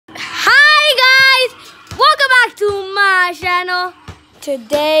my channel.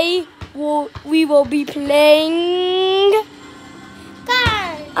 Today we will be playing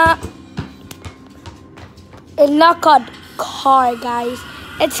car. It's not called car, guys.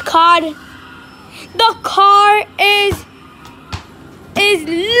 It's called the car is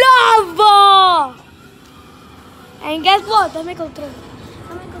lava. And guess what? Dame control.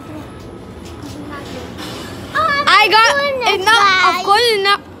 I got it now. Of course it's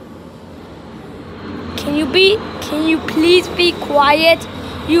not. Can you please be quiet,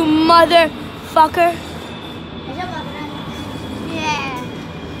 you motherfucker? Yeah.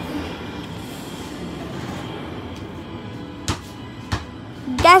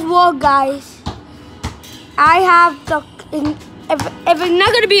 Guess what, guys? I have the if it's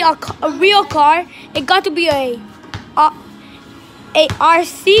not gonna be a real car, it got to be a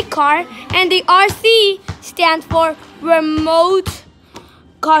RC car, and the RC stands for remote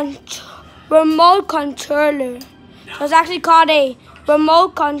controller. So it's actually called a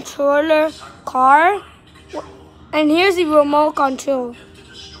remote controller car. And here's the remote control.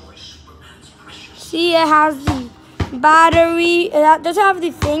 See, it has the battery. It doesn't have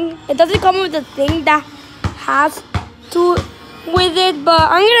the thing. It doesn't come with the thing that has to with it. But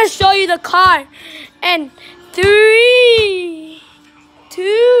I'm gonna show you the car. And 3,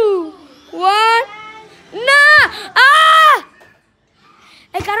 2, 1. ¡No! ¡Ah!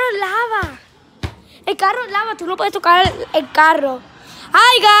 El carro es lava. El carro es lava. Tú no puedes tocar el carro.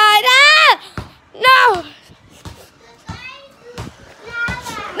 ¡Ay, guys! ¡Ah! ¡No!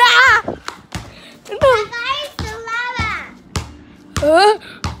 ¡No!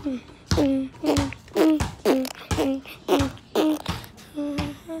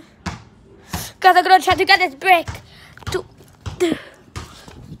 Guys, I'm gonna try to get this brick.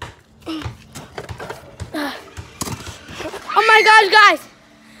 Oh my gosh, guys!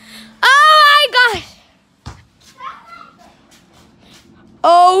 Oh my gosh!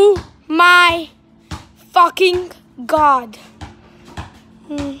 Oh my fucking god!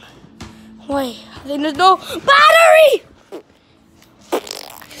 Wait, I think there's no battery!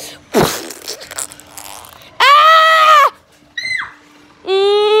 Ah!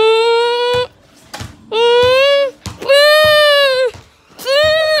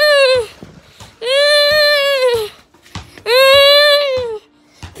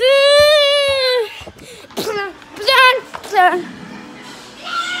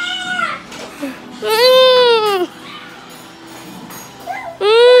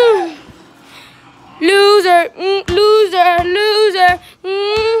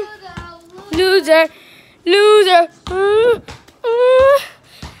 Loser.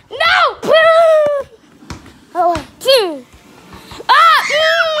 No! Oh,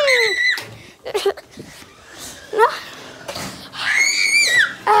 no.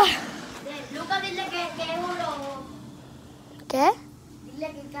 Luca, dile que es un robot. ¿Qué? Dile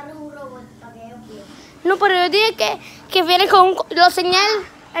que el carro es un robot para que ellos quieran. No, pero yo dije que viene con lo señal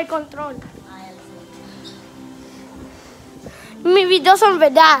el control. Mis videos son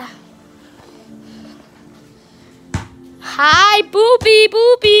verdad. Hi, poopy.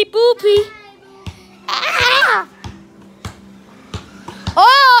 Ah!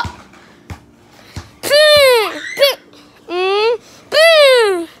 Oh!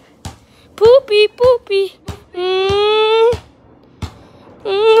 Poopy.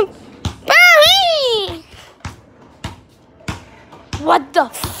 What the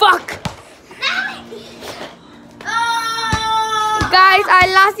fuck? Guys, I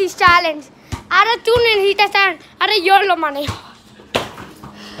lost this challenge. Ahora tú necesitas estar. Ahora yo lo manejo.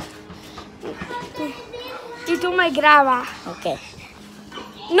 Y tú me grabas. Ok.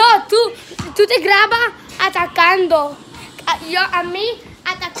 No, tú te grabas atacando. A mí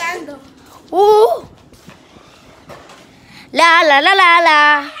atacando. La.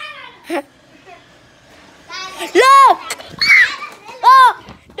 Look! Oh,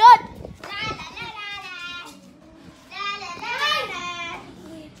 don't.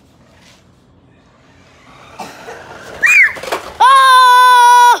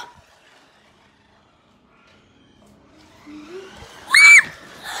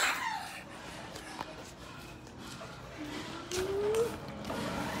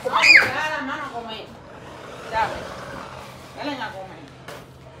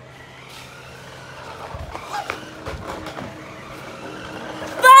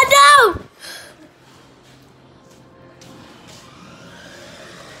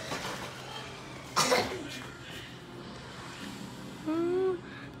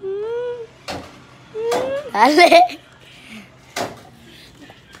 Dale.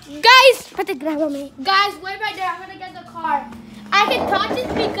 Guys, grábame. Guys, wait right there. I'm gonna get the car. I can touch it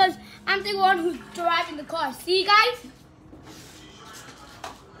because I'm the one who's driving the car. See, guys?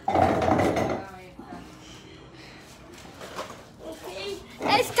 Okay.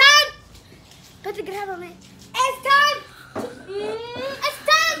 It's time. Pwede grabo me. It's time. It's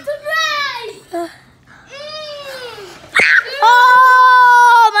time to try.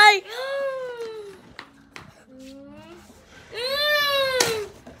 Oh my!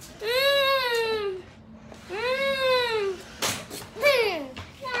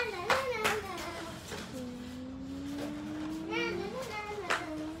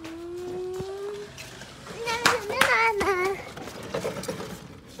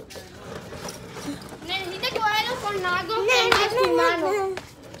 Necesita que vayas con algo que no es tu mano.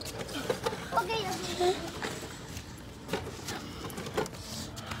 Okay.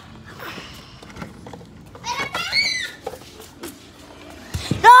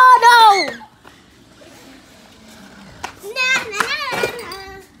 No, no!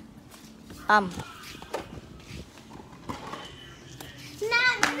 Um.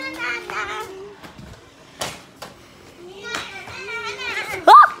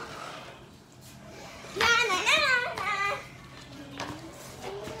 Oh!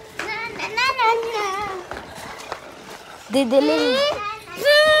 Didiling.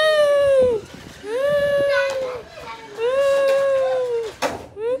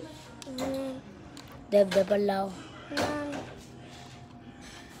 Dab lao.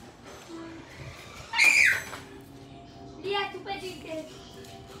 Lía, tú pediste.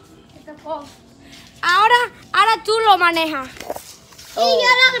 Ahora tú lo manejas. Y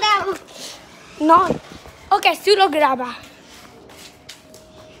yo lo grabo. No. Ok, tú lo grabas.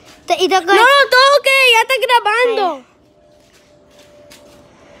 Y No lo toques, ya está grabando.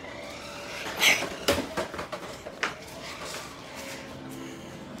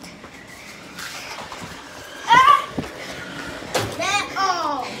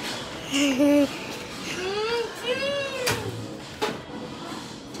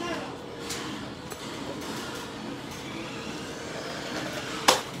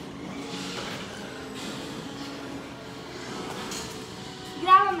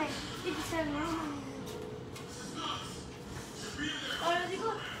 Grábame. Ahora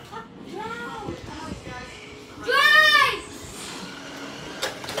digo, drive.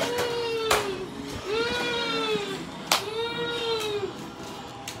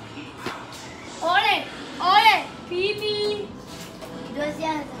 Ole, pipi. Yo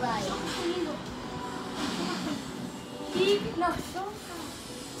decía bye. Pipi, no,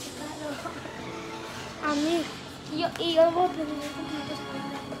 a mí. Y yo voy a pedir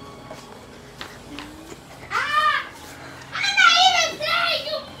 ¡Ah! I'm not even playing,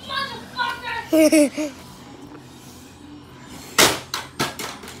 you motherfucker!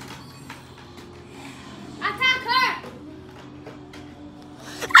 Attack her!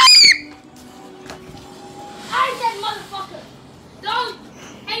 I said motherfucker! Don't!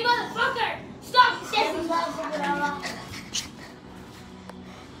 Hey motherfucker! Stop saying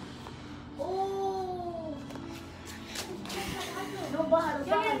Oh!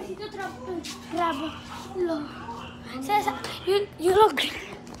 Yo necesito grabo. You look.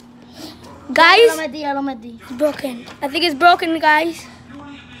 Guys, Ya lo metí. it's broken. I think it's broken, guys.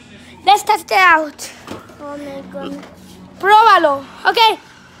 Let's test it out. Oh my god. Pruébalo, ok.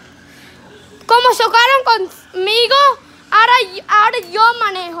 Como chocaron conmigo, ahora yo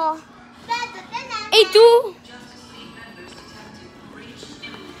manejo. ¿Y tú?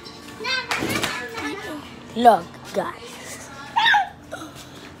 Look, guys.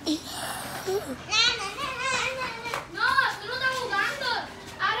 No, tú no estás jugando.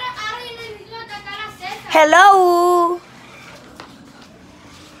 Ahora yo necesito atacar a César. Hello.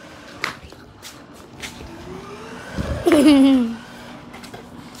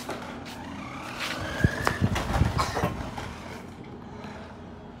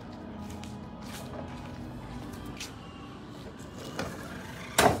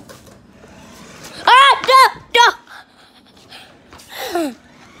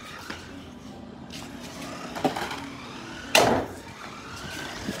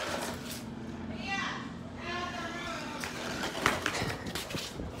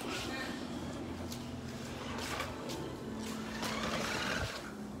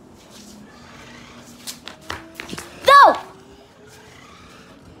 Go!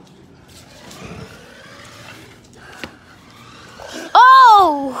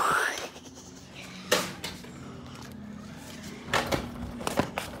 Oh!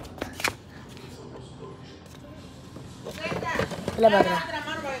 La padre.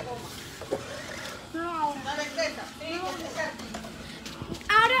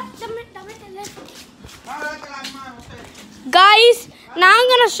 Ahora, dame teléfono. Guys, now I'm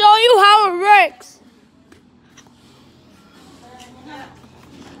gonna show you how it works.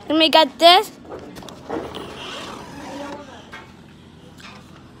 Let me get this.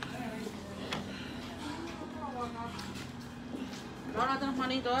 Ahora tienes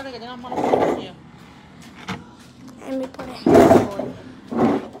manito, dale, que tengas manos conocidas. Let me put it.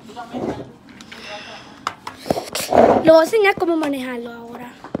 Tú también. Lo voy a enseñar cómo manejarlo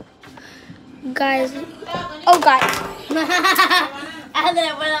ahora. Guys. Oh, guys.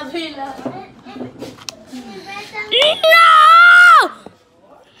 Ándale por la pila. No!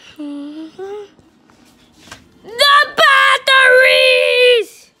 The batteries!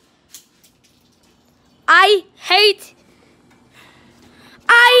 I hate